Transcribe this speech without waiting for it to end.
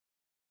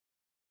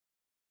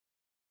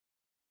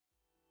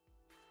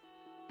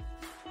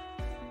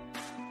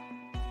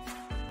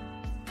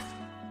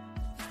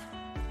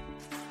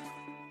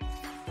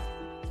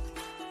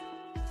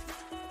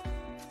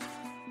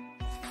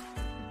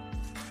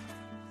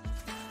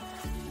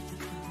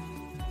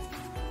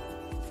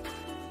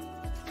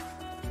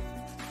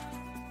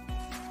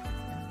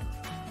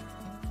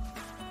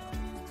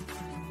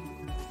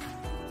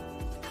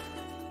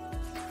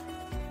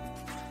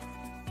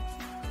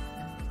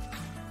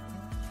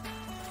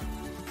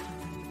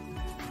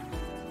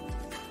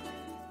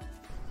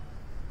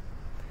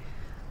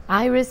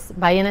IRES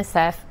by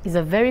NSF is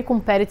a very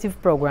competitive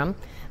program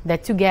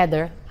that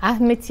together,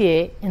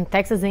 Métiers and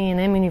Texas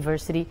A&M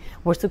University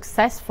were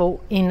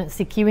successful in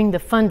securing the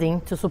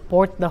funding to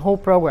support the whole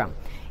program.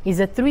 It's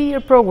a 3-year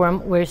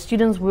program where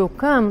students will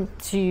come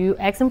to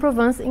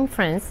Aix-en-Provence in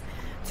France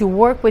to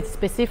work with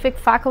specific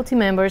faculty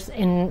members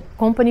in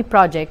company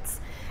projects,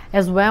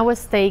 as well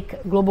as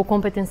take global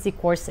competency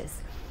courses.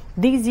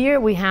 This year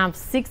we have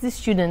 60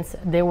 students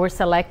that were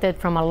selected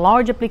from a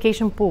large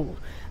application pool.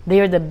 They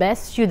are the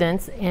best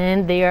students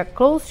and they are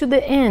close to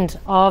the end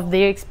of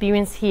their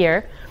experience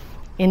here,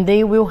 and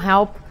they will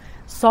help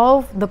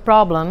solve the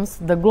problems,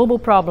 the global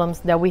problems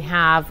that we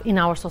have in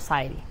our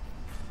society.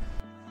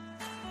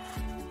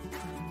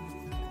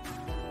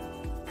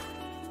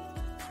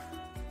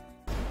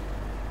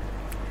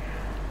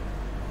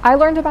 I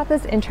learned about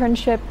this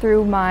internship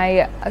through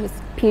my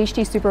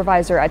PhD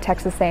supervisor at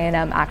Texas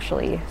A&M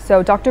actually.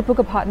 So Dr.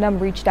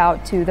 Pugapatnam reached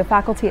out to the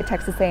faculty at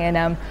Texas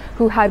A&M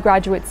who had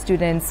graduate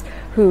students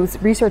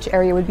whose research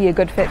area would be a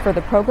good fit for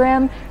the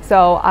program.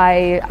 So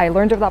I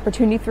learned of the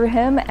opportunity through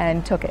him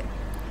and took it.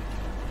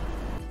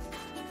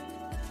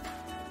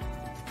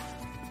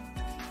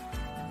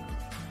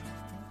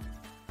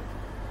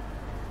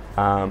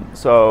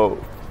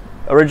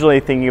 Originally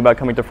thinking about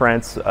coming to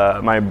France,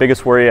 my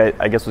biggest worry,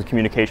 I guess, was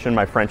communication.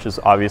 My French is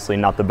obviously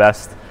not the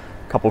best,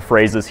 a couple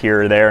phrases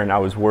here or there, and I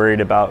was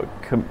worried about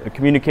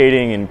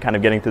communicating and kind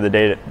of getting through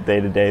the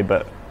day-to-day,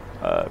 but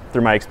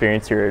through my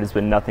experience here, it has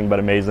been nothing but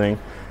amazing.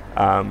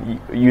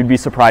 You'd be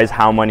surprised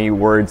how many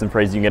words and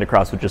phrases you can get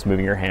across with just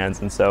moving your hands,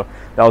 and so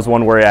that was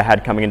one worry I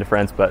had coming into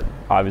France, but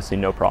obviously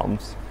no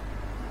problems.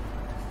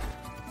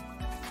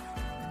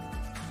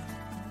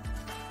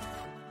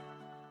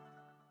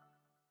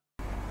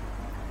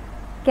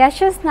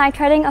 Gaseous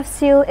nitriding of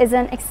steel is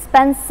an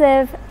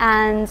expensive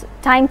and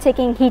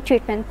time-taking heat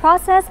treatment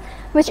process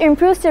which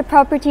improves the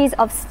properties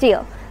of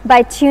steel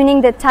by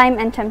tuning the time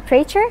and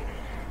temperature.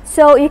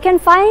 So you can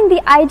find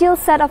the ideal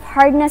set of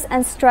hardness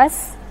and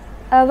stress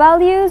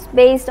values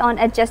based on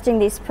adjusting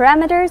these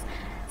parameters.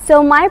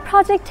 So my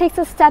project takes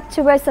a step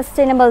towards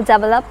sustainable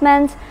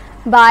development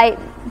by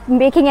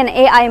making an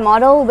AI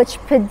model which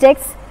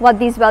predicts what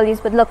these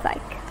values would look like.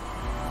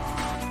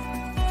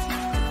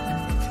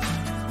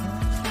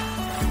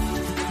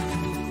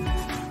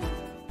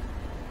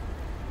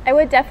 I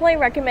would definitely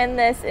recommend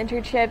this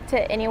internship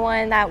to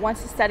anyone that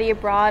wants to study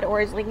abroad or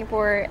is looking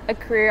for a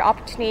career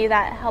opportunity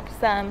that helps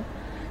them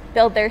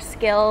build their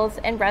skills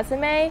and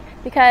resume,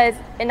 because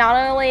it not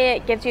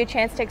only gives you a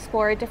chance to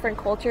explore a different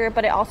culture,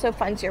 but it also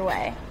funds your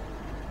way.